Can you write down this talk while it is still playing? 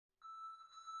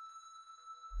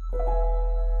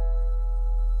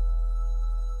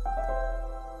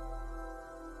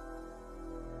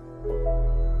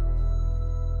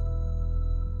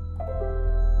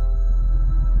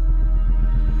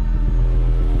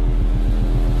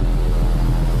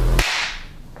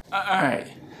Alright,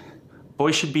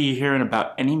 boys should be here in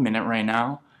about any minute right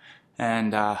now,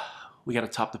 and we gotta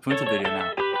top the Punta video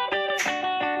now.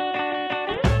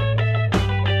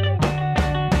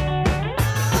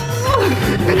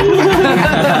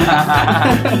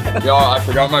 Yo, I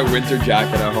forgot my winter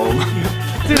jacket at home.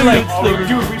 Dude,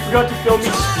 dude, we forgot to film me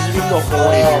speeding the whole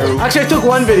way through. Actually, I took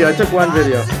one video at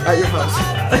your house.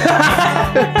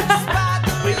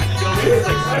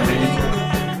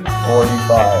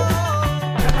 45.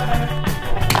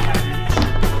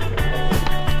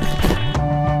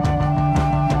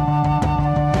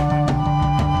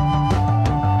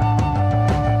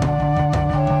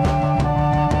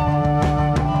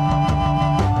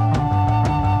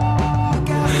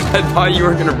 I thought you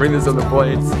were gonna bring this on the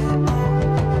plates.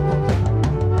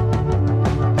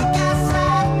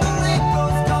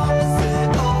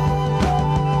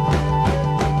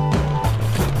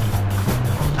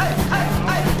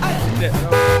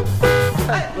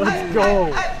 Let's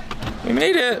go. We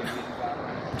made it.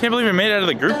 Can't believe we made it out of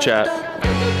the group chat.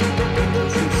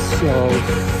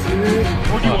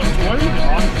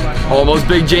 Almost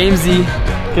Big Jamesy.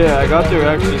 Okay, I got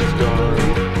directions going.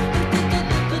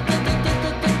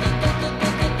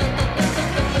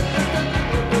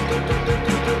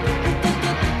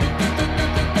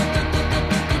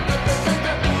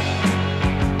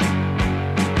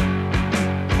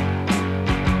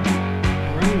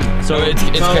 So it's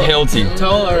Kahilti.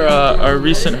 Tell our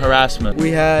recent harassment.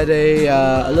 We had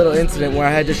a little incident where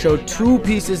I had to show 2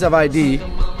 pieces of ID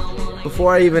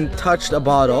before I even touched a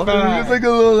bottle. He was like a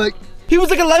little he was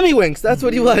like a Lemmy Winks. That's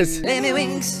what he was. Lemmy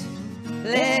Winks,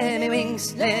 Lemmy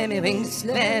Winks, Lemmy Winks,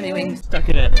 Lemmy Winks. Stuck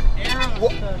in it.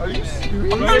 What? Are you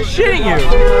serious? I'm not shitting you.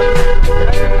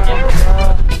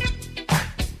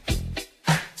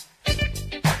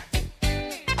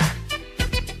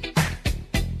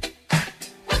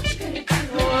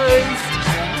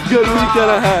 Good weekend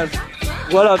I had.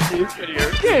 What up, Chief? Get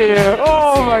here.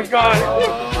 Oh my god.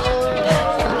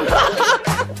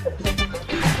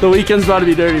 The weekend's about to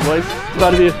be dirty, boys. It's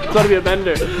about to be a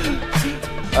bender.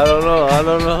 I don't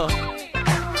know.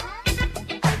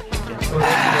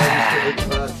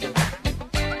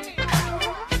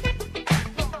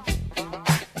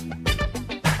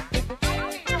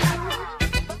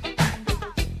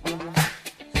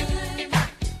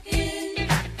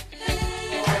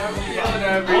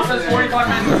 Almost 45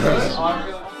 minutes.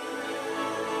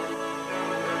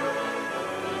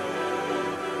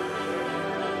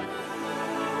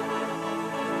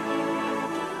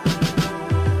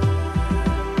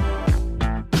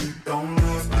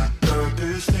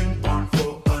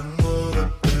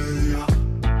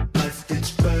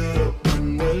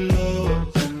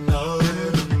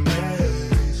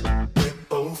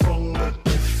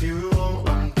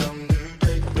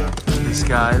 This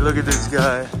guy, look at this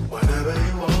guy.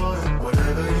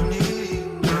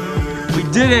 We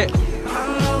did it!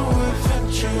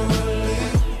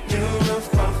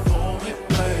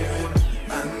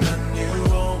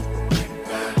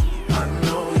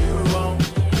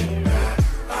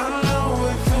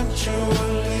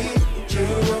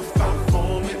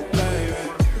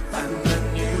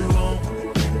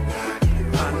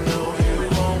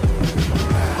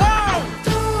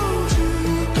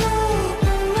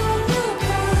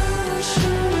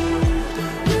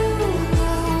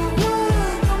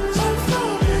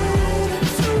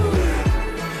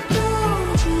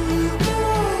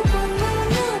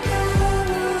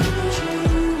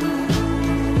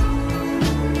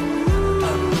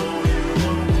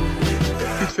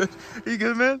 You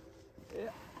good, man? Yeah.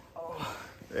 Oh.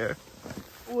 There.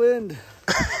 Wind.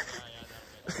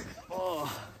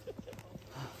 Oh.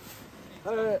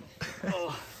 All right.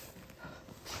 Oh.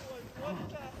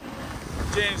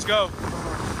 James, go.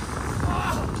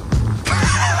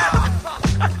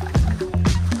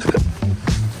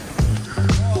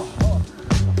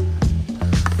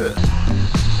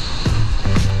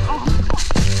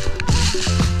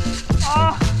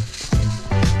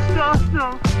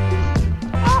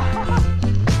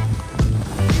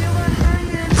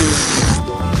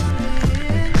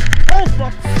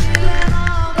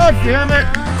 God damn it!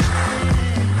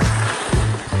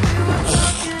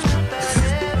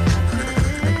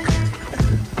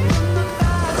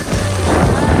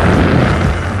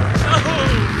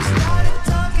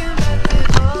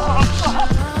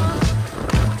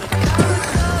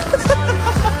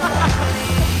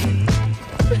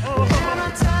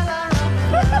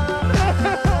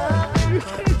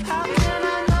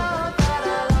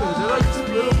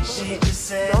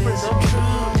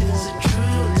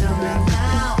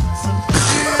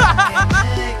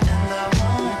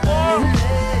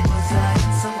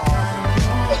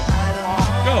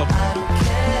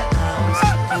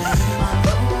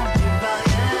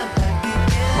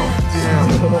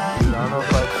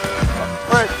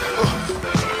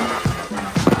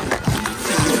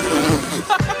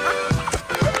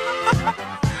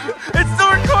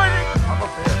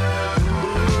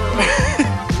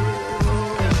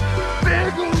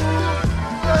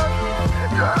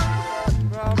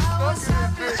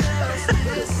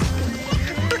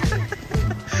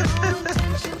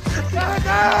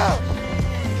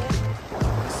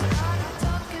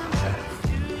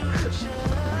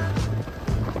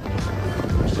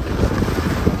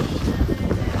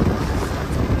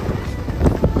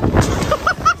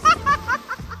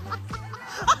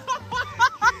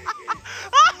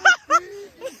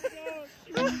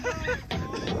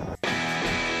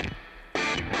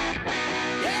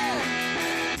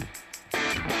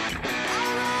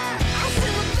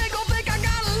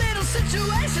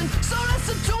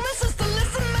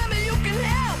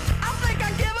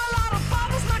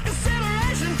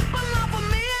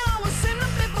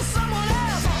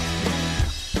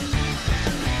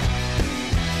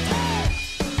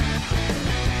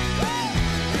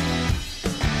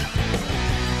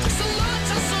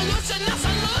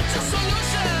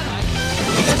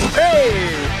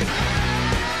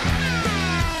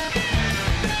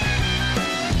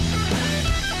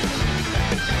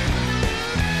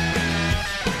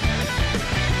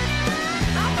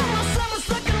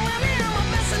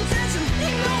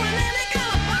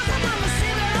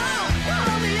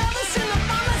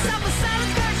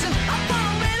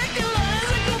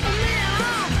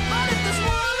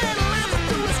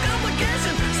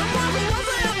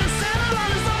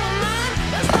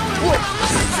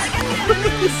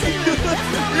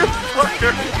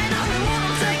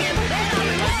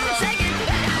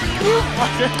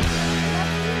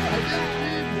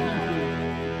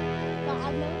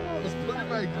 Just putting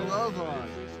my glove on.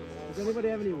 Does anybody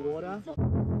have any water?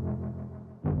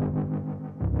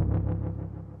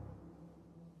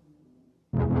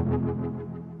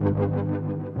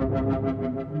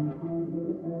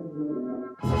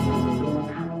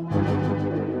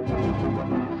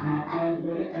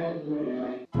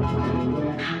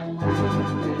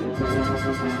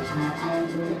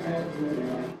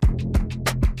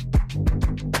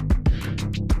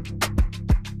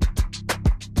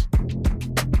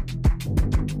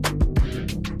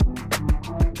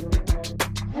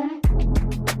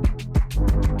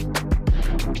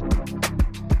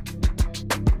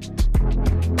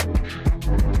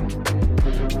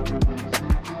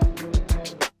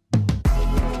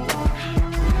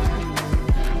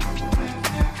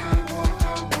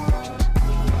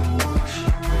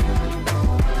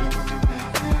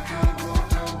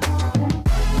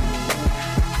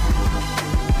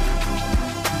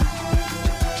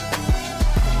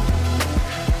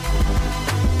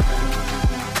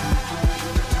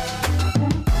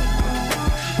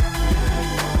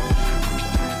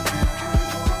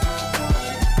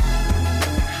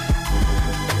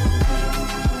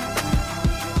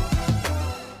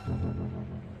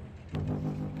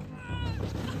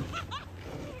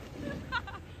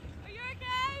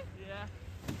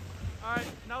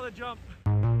 Now the jump.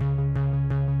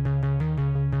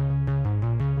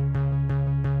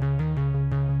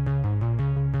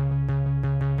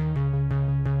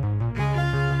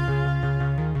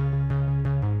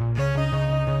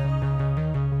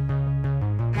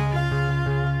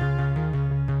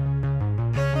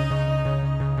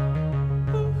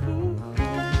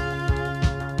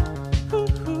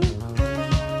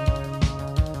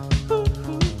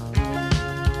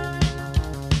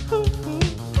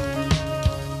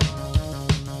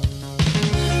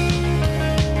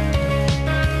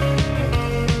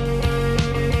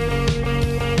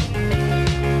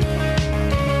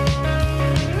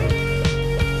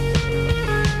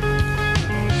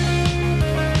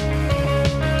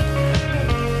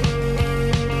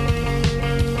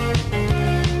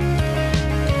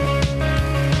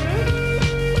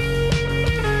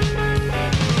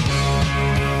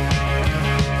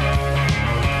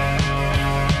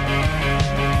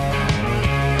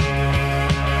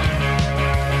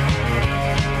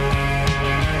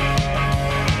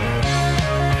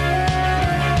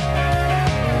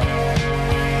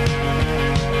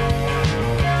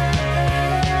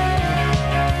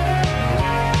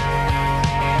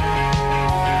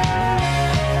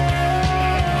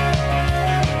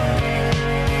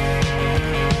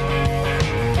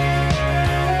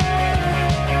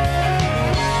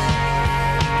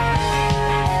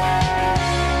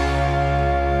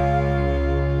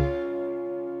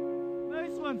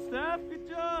 Good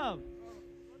job!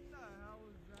 What the hell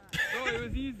was that? Bro, it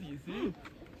was easy, see?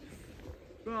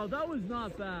 Bro, that was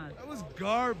not bad. That was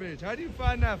garbage. How do you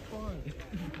find that fun?